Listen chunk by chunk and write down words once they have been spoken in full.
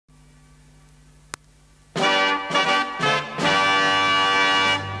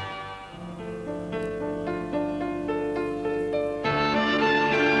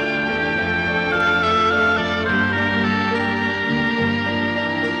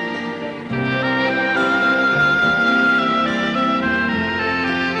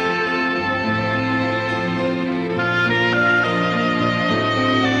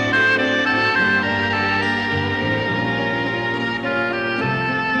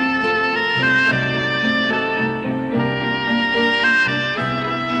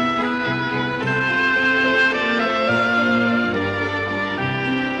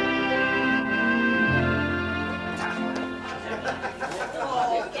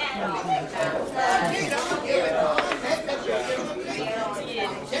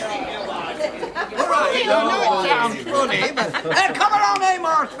funny, but... come along,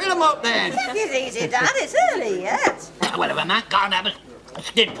 Amos, fill 'em up then. Take it easy, Dad, it's early yet. Well, if a man can't have a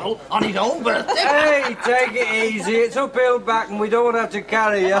skinful on his own birthday... Hey, take it easy. It's uphill back and we don't have to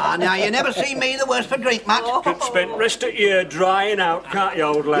carry you. Ah, now, you never see me the worse for drink, Matt. Could spend rest of year drying out, can't you,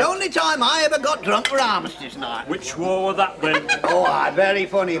 old lad? The only time I ever got drunk were armistice night. Which war was that, then? Oh, aye, very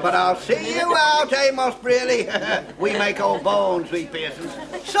funny, but I'll see you out, Amos Braley. We make old bones, we Pearsons.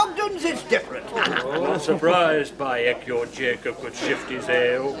 Sugden's is different. I'm surprised by Echo Jacob could shift his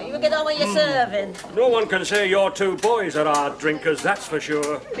ale. You get on with your serving. No one can say your two boys are hard drinkers, that's for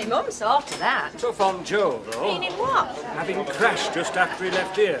sure. My mum saw to that. Tough on Joe, though. Meaning what? Having crashed just after he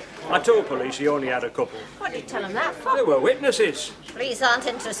left here. I told police he only had a couple. What did you tell him that for? They were witnesses. Police aren't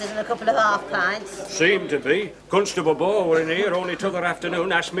interested in a couple of half pints. Seemed to be. Constable Bow were in here only t'other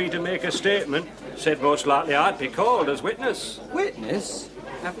afternoon, asked me to make a statement. Said most likely I'd be called as witness. Witness?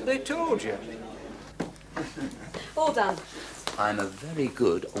 Haven't they told you? All done. I'm a very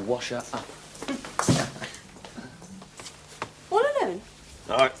good washer-up. All alone?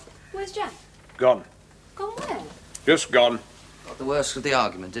 Aye. Where's Jack? Gone. Gone where? Just gone. Got the worst of the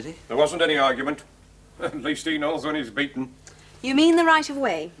argument, did he? There wasn't any argument. At least he knows when he's beaten. You mean the right of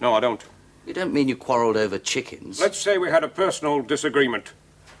way? No, I don't. You don't mean you quarrelled over chickens? Let's say we had a personal disagreement.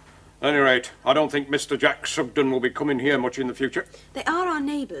 At any rate, I don't think Mr. Jack Sugden will be coming here much in the future. They are our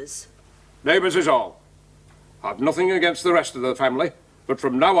neighbours. Neighbours is all. I've nothing against the rest of the family, but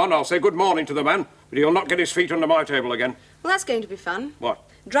from now on I'll say good morning to the man, but he'll not get his feet under my table again. Well, that's going to be fun. What?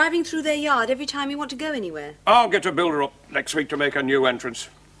 Driving through their yard every time you want to go anywhere. I'll get a builder up next week to make a new entrance.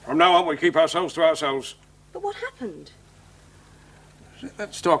 From now on we keep ourselves to ourselves. But what happened?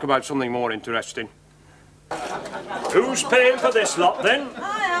 Let's talk about something more interesting. Who's paying for this lot, then?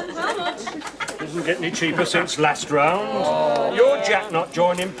 I am. How much? Doesn't get any cheaper since last round. Your Jack not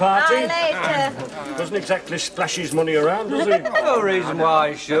joining party? Later. Doesn't exactly splash his money around, does he? No reason why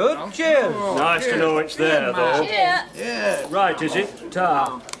I should. Cheers. Nice to know it's there, though. Yeah. Right, is it?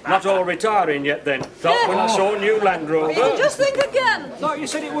 Tar. Not all retiring yet, then. Thought when I saw new Land Rover. Just think again. Thought you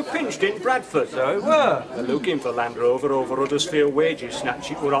said it were pinched in Bradford. So it were. They're looking for Land Rover over Huddersfield wages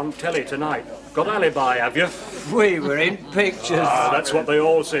snatch. It were on telly tonight. Got alibi, have you? We were in pictures. That's what they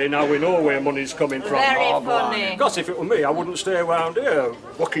all say. Now we know where money's coming from. Very funny. Because if it were me, I wouldn't stay around here,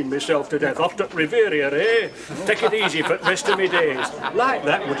 walking myself to death. Off to Riviera, eh? Take it easy for the rest of me days. Like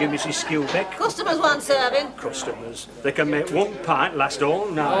that, would you, Mrs. Skilbeck? Customers want serving. Customers. They can make one pint last all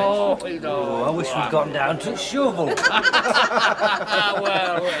night. Oh, I wish we'd gotten down to shovel.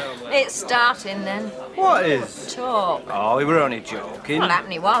 It's starting then. What is? Talk. Oh, we were only joking. Well,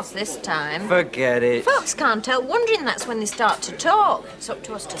 happened he was this time. Forget it. Folks can't help wondering that's when they start to talk. It's up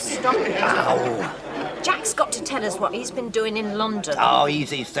to us to stop it. Jack's got to tell us what he's been doing in London. Oh,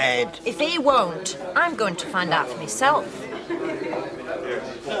 easy said. If he won't, I'm going to find out for myself.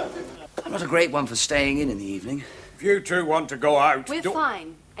 Not a great one for staying in the evening. If you two want to go out... We're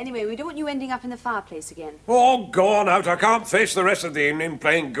fine. Anyway, we don't want you ending up in the fireplace again. Oh, go on out. I can't face the rest of the evening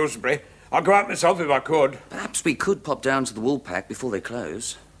playing gooseberry. I'd go out myself if I could. Perhaps we could pop down to the Woolpack before they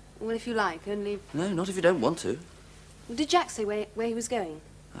close. Well, if you like, only... No, not if you don't want to. Did Jack say where he was going?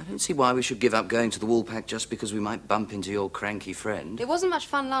 I don't see why we should give up going to the Woolpack just because we might bump into your cranky friend. It wasn't much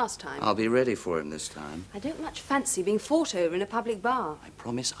fun last time. I'll be ready for him this time. I don't much fancy being fought over in a public bar. I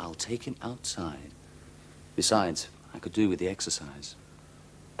promise I'll take him outside. Besides, I could do with the exercise.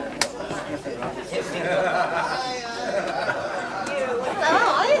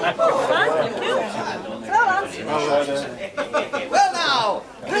 Well, now,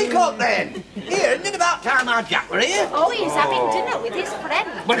 drink up then. Here, isn't it about time our Jack were here? Oh, he's having dinner with his friend.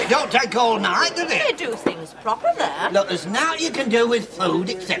 But it don't take all night, does They it? do things proper there. Look, there's nothing you can do with food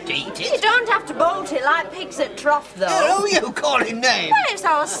except eat You it. don't have to bolt it like pigs at trough, though. Who you calling names? Well, it's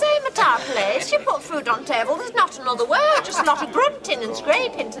our same at our place. You put food on table, there's not another word, just a lot of grunting and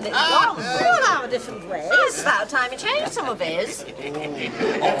scraping till it's gone. We all have different ways. It's about time he changed some of his.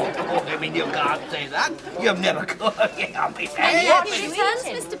 I mean, you can't say that. You've never called it on me. What are you Returns,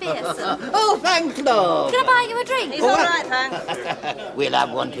 eating? Mr. Pearson. Oh, thanks, love. Can I buy you a drink? He's all right, thanks. We'll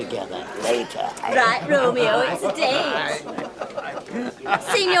have one together later. Right, Romeo, it's a date.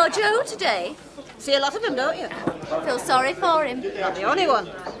 Seen your Joe today? See a lot of him, don't you? Feel sorry for him. Not the only one.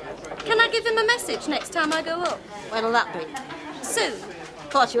 Can I give him a message next time I go up? When'll that be? Soon.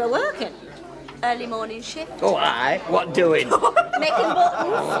 Thought you were working. Early morning shift. Oh, aye. What doing? Making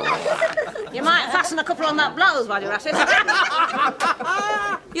buttons. You might fasten a couple on that blouse while you're at it.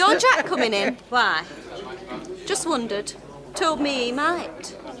 Your Jack coming in? Why? Just wondered. Told me he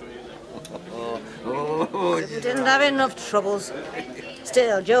might. We didn't have enough troubles.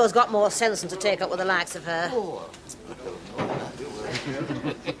 Still, Joe's got more sense than to take up with the likes of her. We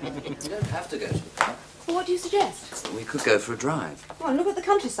don't have to go to the park. Well, what do you suggest? We could go for a drive. Well, look at the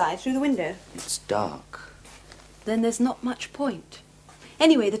countryside through the window. It's dark. Then there's not much point.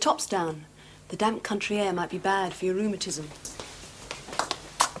 Anyway, the top's down. The damp country air might be bad for your rheumatism.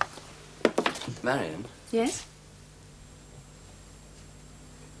 Marion, Yes?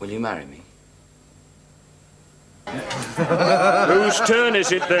 will you marry me? Whose turn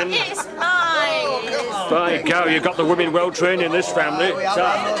is it then? It's mine. By cow, you've got the women well trained in this family.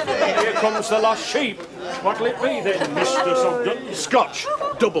 Here comes the lost sheep. What'll it be then, Mr. Sugden? Scotch,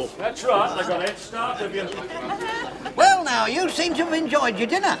 double. That's right, they've got a head start of you. Well, now, you seem to have enjoyed your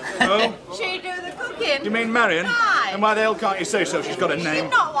dinner. Oh, She do the cooking. you mean Marion? Aye. And why the hell can't you say so? She's got a name.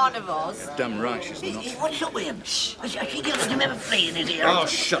 She's not one of us. Damn right she's not. What's up with him? Shh. Has she got him ever flea in his ear? Oh,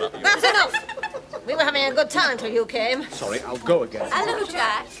 shut up. That's enough. We were having a good time till you came. Sorry, I'll go again. Hello,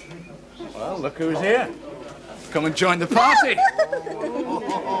 Jack. Well, look who's here. Come and join the party.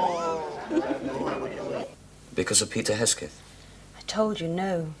 Because of Peter Hesketh. I told you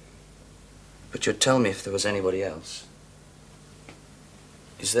no. But you'd tell me if there was anybody else.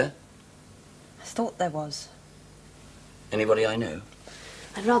 Is there? I thought there was. Anybody I know?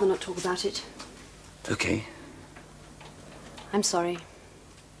 I'd rather not talk about it. Okay. I'm sorry.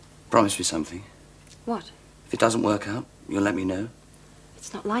 Promise me something. What? If it doesn't work out, you'll let me know.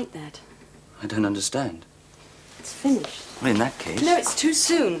 It's not like that. I don't understand. It's finished. Well, in that case... No, it's too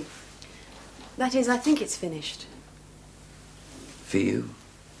soon. That is, I think it's finished. For you?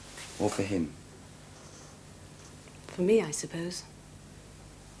 Or for him? For me, I suppose.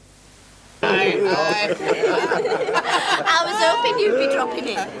 I was hoping you'd be dropping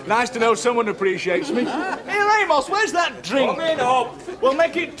in. Nice to know someone appreciates me. Here, Amos, where's that drink? Come in, Hop. We'll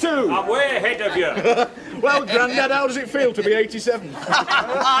make it 2. I'm way ahead of you. Well, Grandad, how does it feel to be 87?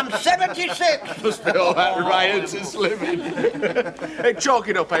 I'm 76. Must be all that riotous living. Hey, chalk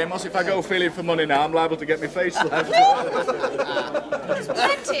it up, Amos. If I go feeling for money now, I'm liable to get my face slapped. There's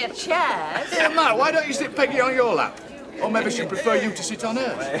plenty of chairs. Here, Matt, why don't you sit Peggy on your lap? Or maybe she'd prefer you to sit on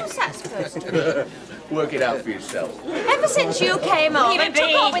hers. What's that supposed to mean? Work it out for yourself. Ever since you came home and took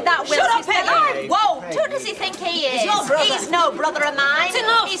up with that Wilson fella, whoa, who does he think he is? your brother. He's no brother of mine. That's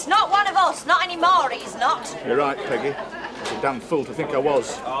enough. He's not one of us, not anymore, he's not. You're right, Peggy. It's a damn fool to think I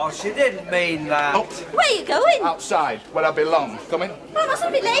was. Oh, she didn't mean that. Oh, Where are you going? outside, where I belong. Come in. Well, I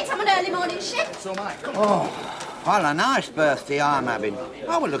mustn't be late, I'm an early morning shift. So am I. Come. What a nice birthday I'm having.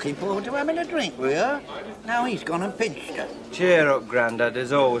 I was looking forward to having a drink with her. Now he's gone and pinched her. Cheer up, Grandad.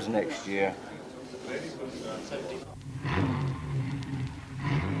 There's always next year.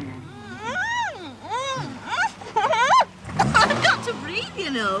 I've got to breathe,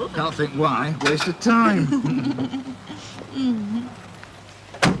 you know. Can't think why. Waste of time.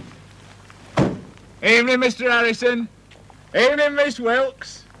 Evening, Mr. Harrison. Evening, Miss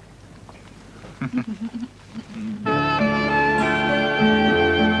Wilkes.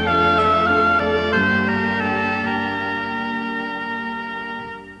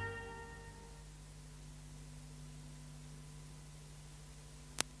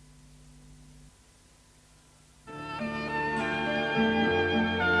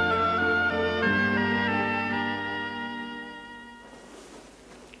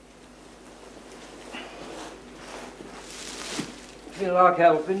 Feel like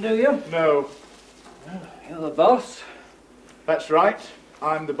helping, do you? No. You're the boss. That's right.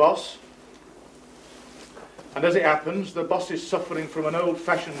 I'm the boss. And as it happens, the boss is suffering from an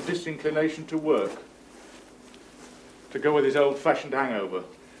old-fashioned disinclination to work. To go with his old-fashioned hangover.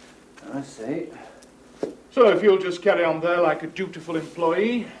 I see. So if you'll just carry on there like a dutiful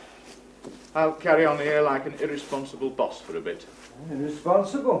employee, I'll carry on here like an irresponsible boss for a bit.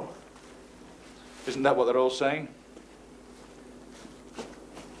 Irresponsible. Isn't that what they're all saying?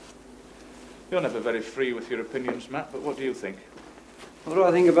 You're never very free with your opinions, Matt, but what do you think? What do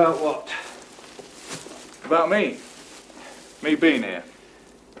I think about what? About me? Me being here?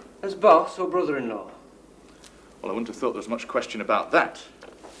 As boss or brother-in-law? Well, I wouldn't have thought there was much question about that.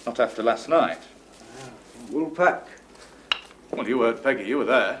 Not after last night. Woolpack. Well, you heard Peggy, you were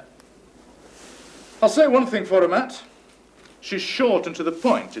there. I'll say one thing for her, Matt. She's short and to the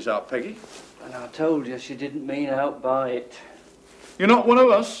point, is our Peggy. And I told you she didn't mean out by it. You're not one of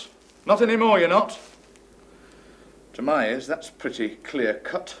us. Not anymore, you're not. To my ears, that's pretty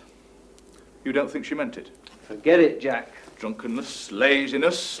clear-cut. You don't think she meant it? Forget it, Jack. Drunkenness,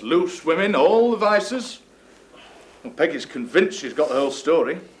 laziness, loose women, all the vices. Well, Peggy's convinced she's got the whole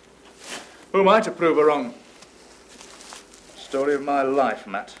story. Who am I to prove her wrong? Story of my life,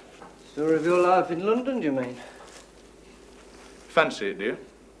 Matt. Story of your life in London, do you mean? Fancy it, do you?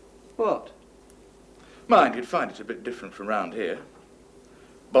 What? Mind, you'd find it a bit different from round here.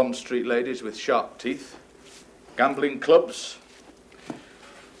 Bond Street ladies with sharp teeth, gambling clubs,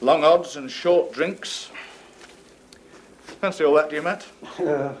 long odds and short drinks. Fancy all that, do you, Matt?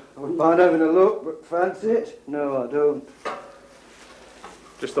 I wouldn't mind having a look, but fancy it? No, I don't.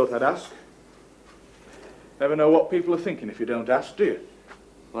 Just thought I'd ask. Never know what people are thinking if you don't ask, do you?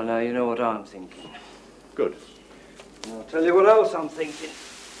 Well, now you know what I'm thinking. Good. And I'll tell you what else I'm thinking.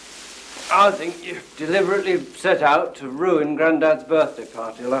 I think you deliberately set out to ruin Grandad's birthday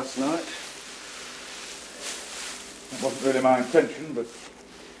party last night. That wasn't really my intention, but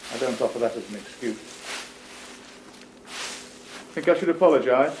I don't offer that as an excuse. Think I should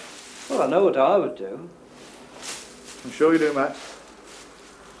apologise? Well, I know what I would do. I'm sure you do, Matt.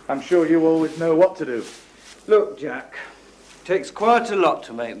 I'm sure you always know what to do. Look, Jack, it takes quite a lot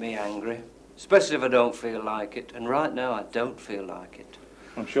to make me angry, especially if I don't feel like it, and right now I don't feel like it.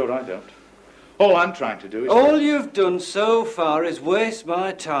 I'm sure I don't. All I'm trying to do is... All you've done so far is waste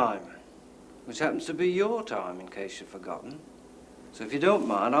my time, which happens to be your time, in case you've forgotten. So if you don't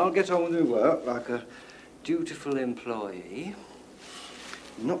mind, I'll get on with my work like a dutiful employee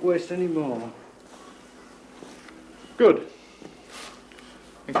and not waste any more. Good.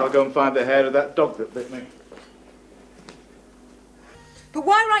 Think I'll go and find the hair of that dog that bit me. But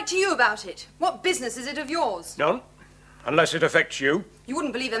why write to you about it? What business is it of yours? None. Unless it affects you. You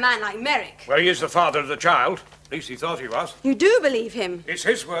wouldn't believe a man like Merrick. Well, he is the father of the child. At least he thought he was. You do believe him? It's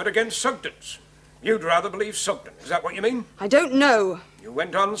his word against Sugden's. You'd rather believe Sugden. Is that what you mean? I don't know. You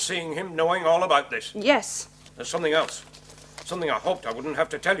went on seeing him, knowing all about this. Yes. There's something else. Something I hoped I wouldn't have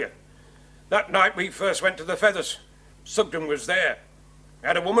to tell you. That night we first went to the Feathers, Sugden was there. He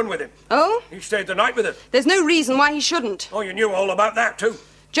had a woman with him. Oh? He stayed the night with her. There's no reason why he shouldn't. Oh, you knew all about that, too.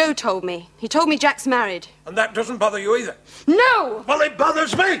 Joe told me. He told me Jack's married. And that doesn't bother you either? No! Well, it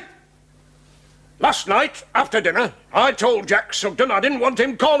bothers me! Last night, after dinner, I told Jack Sugden I didn't want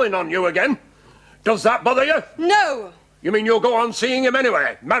him calling on you again. Does that bother you? No! You mean you'll go on seeing him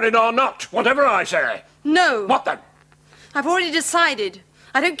anyway, married or not, whatever I say? No. What then? I've already decided.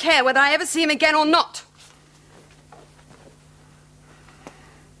 I don't care whether I ever see him again or not.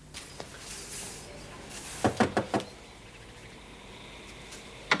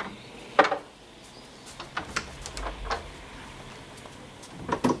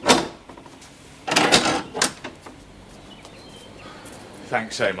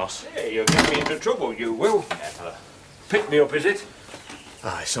 Thanks, Amos. Hey, you'll get me into trouble, you will. Never. Pick me up, is it?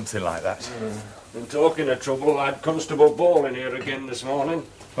 Aye, something like that. And talking of trouble, I had Constable Ball in here again this morning.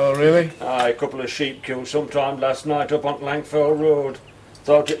 Oh, really? Aye, a couple of sheep killed sometime last night up on Langfell Road.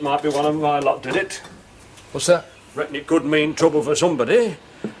 Thought it might be one of my lot did it. What's that? Reckon it could mean trouble for somebody.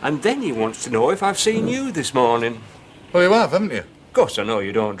 And then he wants to know if I've seen you this morning. Well, you have, haven't you? Of course, I know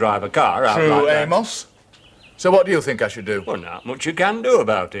you don't drive a car out True, like that. Amos. So what do you think I should do? Well, not much you can do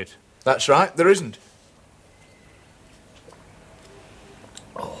about it. That's right, there isn't.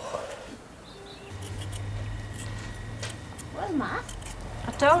 Well, Matt,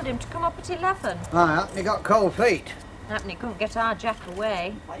 I told him to come up at 11. Ah, he got cold feet. Happened he couldn't get our Jack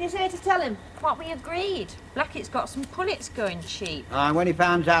away. What do you say to tell him? What we agreed. Blackett's got some pullets going cheap. Ah, when he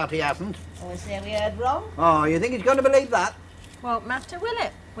finds out he hasn't. Oh, we say we heard wrong. Oh, you think he's going to believe that? Won't matter, will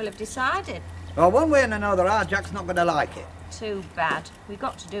it? We'll have decided. Well, one way and another, our Jack's not going to like it. Too bad. We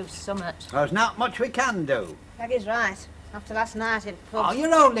got to do summit. There's not much we can do. Jackie's right. After last night in pub. Oh,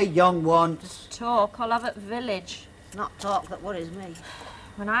 you're only young once. Talk I'll have at village. Not talk that worries me.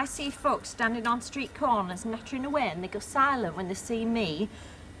 When I see folks standing on street corners nattering away and they go silent when they see me,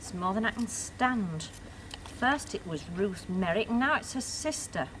 it's more than I can stand. First it was Ruth Merrick, and now it's her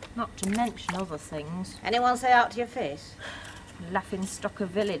sister, not to mention other things. Anyone say out to your face? Laughing stock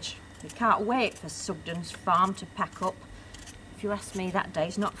of village. We can't wait for Sugden's farm to pack up. If you ask me, that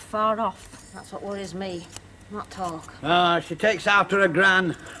day's not far off. That's what worries me. Not talk. Ah, she takes after her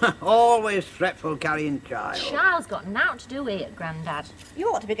gran. Always fretful carrying child. Child's got naught to do here, Grandad.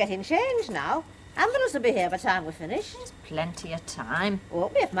 You ought to be getting changed now. Ambulance will be here by the time we finish. There's plenty of time.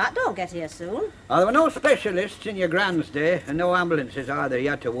 Won't be if Matt don't get here soon. Oh, there were no specialists in your gran's day, and no ambulances either.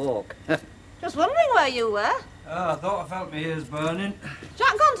 You had to walk. Just wondering where you were. Oh, I thought I felt my ears burning.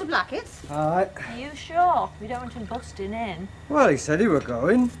 Jack gone to Blackett's? Aye. Are you sure? We don't want him busting in. Well, he said he were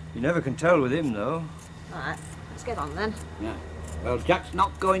going. You never can tell with him, though. All right, let's get on then. Yeah. Well, Jack's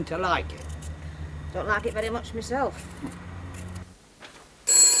not going to like it. Don't like it very much myself.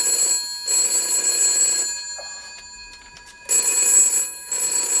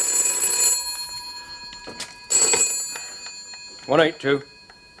 One 182.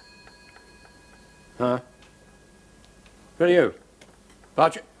 Huh? Who are you?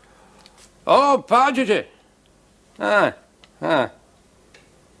 Parget? Oh, Pargety. Ah, ah.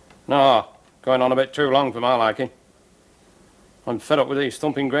 No, going on a bit too long for my liking. I'm fed up with these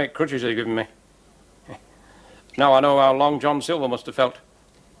thumping great crutches they've given me. Now I know how Long John Silver must have felt.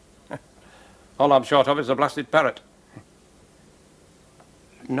 All I'm short of is a blasted parrot.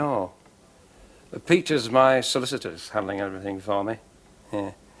 No. Peter's my solicitor's handling everything for me.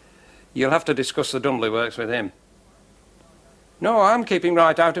 Yeah. You'll have to discuss the Dumbly works with him. No, I'm keeping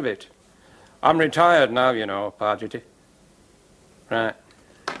right out of it. I'm retired now, you know, Pargety. Right.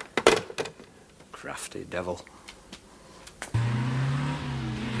 Crafty devil.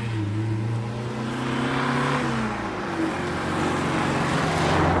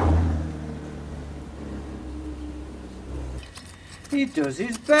 He does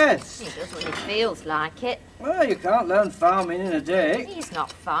his best. He does when he feels like it. Well, you can't learn farming in a day. He's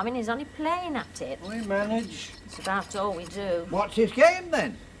not farming, he's only playing at it. We manage. It's about all we do. What's his game,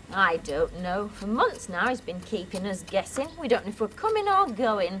 then? I don't know. For months now he's been keeping us guessing. We don't know if we're coming or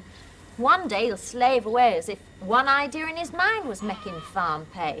going. One day he'll slave away as if one idea in his mind was making farm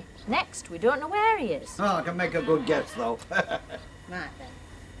pay. Next, we don't know where he is. Oh, I can make a good guess, though. Right then.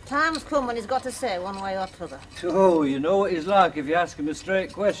 Time's come when he's got to say one way or t'other. Oh, you know what he's like if you ask him a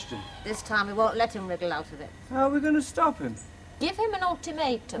straight question. This time we won't let him wriggle out of it. How are we going to stop him? Give him an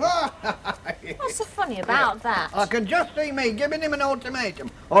ultimatum. What's so funny about that? I can just see me giving him an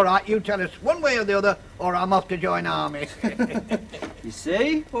ultimatum. All right, you tell us one way or the other, or I'm off to join army. You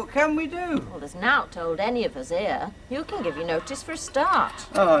see? What can we do? Well, there's naught told any of us here. You can give your notice for a start.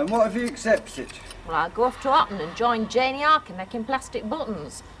 Oh, and what if he accepts it? Well, I'll go off to Otten and join Janie Arkin making plastic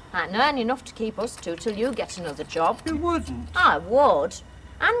buttons. I can earn enough to keep us two till you get another job. You wouldn't. I would.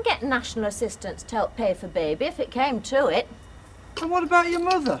 And get national assistance to help pay for baby if it came to it. And what about your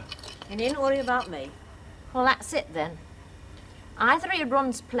mother? You needn't worry about me. Well, that's it then. Either he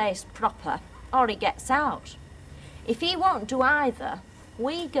runs place proper or he gets out. If he won't do either,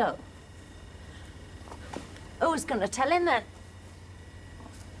 we go. Who's going to tell him then?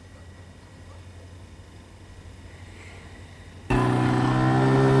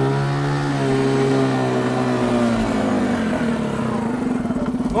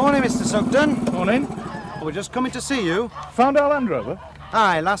 Morning, Mr. Sugden. Morning. We're just coming to see you. Found our Land Rover?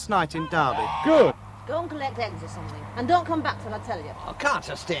 Aye, last night in Derby. Good. Go and collect eggs or something. And don't come back till I tell you. I can't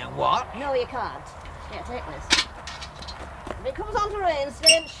sustain what? No, you can't. Here, take this. If it comes on to rain,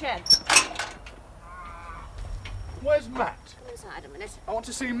 stay in the shed. Where's Matt? Come inside a minute. I want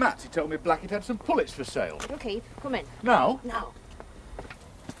to see Matt. He told me Blackett had some pullets for sale. You keep. Come in. Now? Now.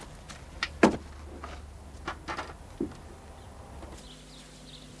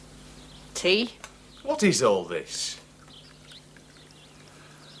 Tea? What is all this?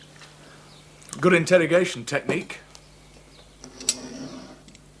 Good interrogation technique.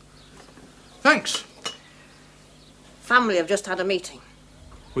 Thanks. Family have just had a meeting.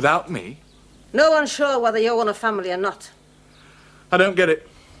 Without me? No one's sure whether you're one of family or not. I don't get it.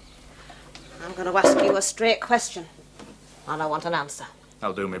 I'm going to ask you a straight question. And I want an answer.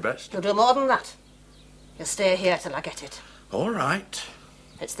 I'll do my best. You'll do more than that. You'll stay here till I get it. All right.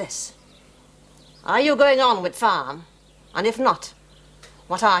 It's this. Are you going on with farm? And if not,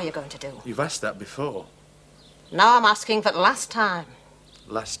 what are you going to do? You've asked that before. Now I'm asking for the last time.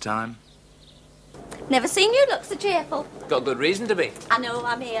 Last time? Never seen you look so cheerful. Got good reason to be. I know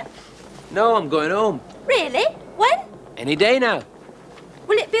I'm here. No, I'm going home. Really? When? Any day now.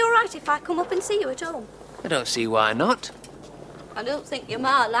 Will it be all right if I come up and see you at home? I don't see why not. I don't think your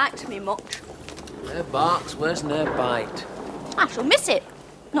ma liked me much. Her bark's worse than her bite. I shall miss it.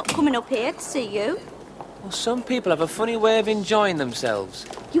 Not coming up here to see you. Well, some people have a funny way of enjoying themselves.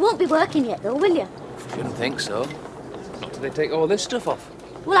 You won't be working yet, though, will you? Shouldn't think so. Not till they take all this stuff off.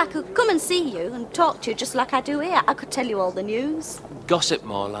 Well, I could come and see you and talk to you just like I do here. I could tell you all the news. Gossip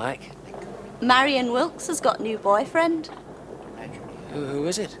more like. Marion Wilkes has got a new boyfriend. Who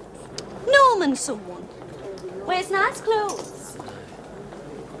is it? Norman someone. Wears nice clothes.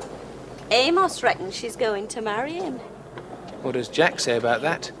 Amos reckons she's going to marry him. What does Jack say about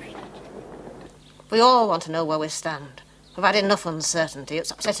that? We all want to know where we stand. We've had enough uncertainty. It's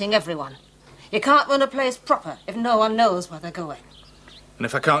upsetting everyone. You can't run a place proper if no one knows where they're going. And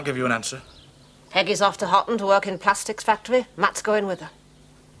if I can't give you an answer? Peggy's off to Houghton to work in plastics factory. Matt's going with her.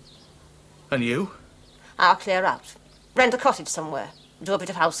 And you? I'll clear out. Rent a cottage somewhere. Do a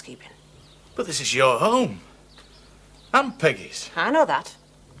bit of housekeeping. But this is your home. And Peggy's. I know that.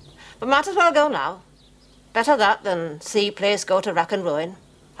 But might as well go now. Better that than see place go to rack and ruin,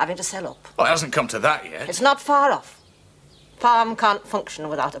 having to sell up. Well, it hasn't come to that yet. It's not far off. Farm can't function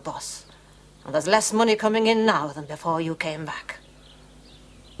without a boss. And there's less money coming in now than before you came back.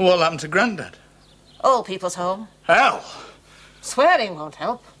 What happened to Grandad? Old people's home. Hell! Swearing won't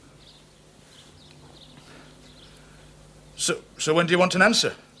help. So when do you want an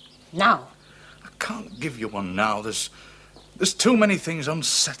answer? Now. I can't give you one now. There's too many things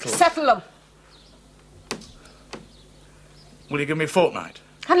unsettled. Settle them. Will you give me a fortnight?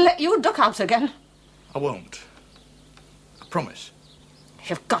 And let you duck out again. I won't. I promise.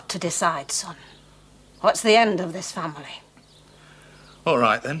 You've got to decide, son. What's the end of this family? All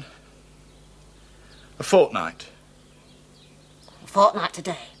right, then. A fortnight. A fortnight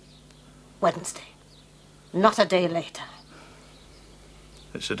today. Wednesday. Not a day later.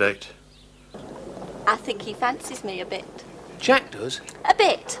 It's a date. I think he fancies me a bit. Jack does? A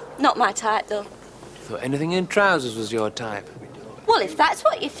bit. Not my type, though. Thought anything in trousers was your type. Well, if that's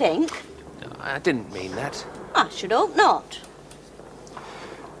what you think. No, I didn't mean that. I should hope not.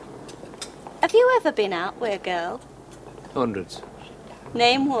 Have you ever been out with a girl? Hundreds.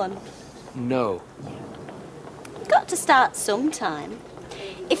 Name one. No. You've got to start sometime.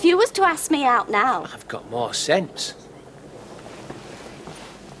 If you was to ask me out now... I've got more sense.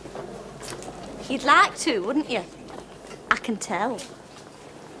 You'd like to, wouldn't you? I can tell.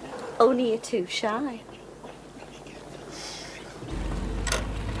 Only you're too shy.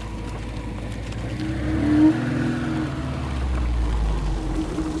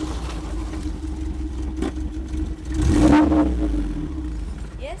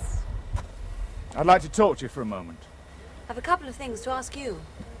 Yes? I'd like to talk to you for a moment. I've a couple of things to ask you.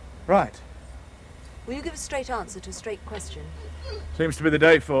 Right. Will you give a straight answer to a straight question? Seems to be the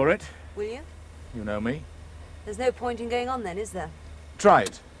day for it. Will you? You know me. There's no point in going on then, is there? Try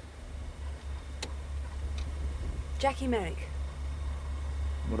it. Jackie Merrick,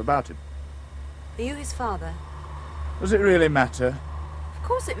 What about him? are you his father? Does it really matter? Of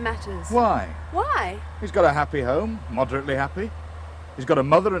course it matters. Why? Why? He's got a happy home, moderately happy. He's got a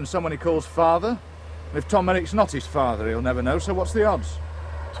mother and someone he calls father. And if Tom Merrick's not his father, he'll never know, so what's the odds?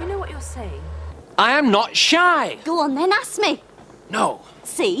 Do you know what you're saying? I am not shy. Go on then, ask me. No.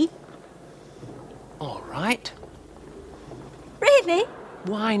 See? All right. Really?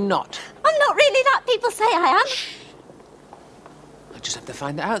 Why not? I'm not really like people say I am. I just have to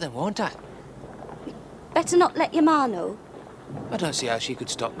find that out then, won't I? Better not let your ma know. I don't see how she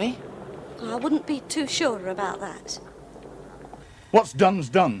could stop me. I wouldn't be too sure about that. What's done's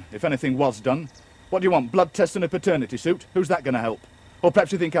done, if anything was done. What do you want, blood test and a paternity suit? Who's that going to help? Or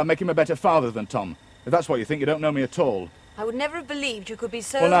perhaps you think I'll make him a better father than Tom. If that's what you think, you don't know me at all. I would never have believed you could be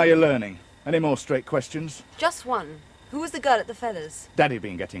so... Well, now you're learning. Any more straight questions? Just one. Who was the girl at the Feathers? Daddy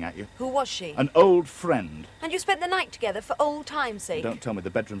been getting at you. Who was she? An old friend. And you spent the night together for old time's sake? Don't tell me the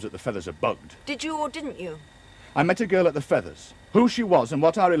bedrooms at the Feathers are bugged. Did you or didn't you? I met a girl at the Feathers. Who she was and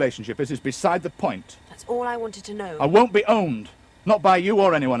what our relationship is beside the point. That's all I wanted to know. I won't be owned. Not by you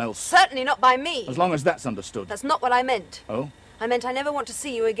or anyone else. Certainly not by me. As long as that's understood. That's not what I meant. Oh? I meant I never want to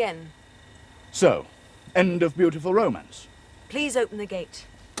see you again. So, end of beautiful romance. Please open the gate.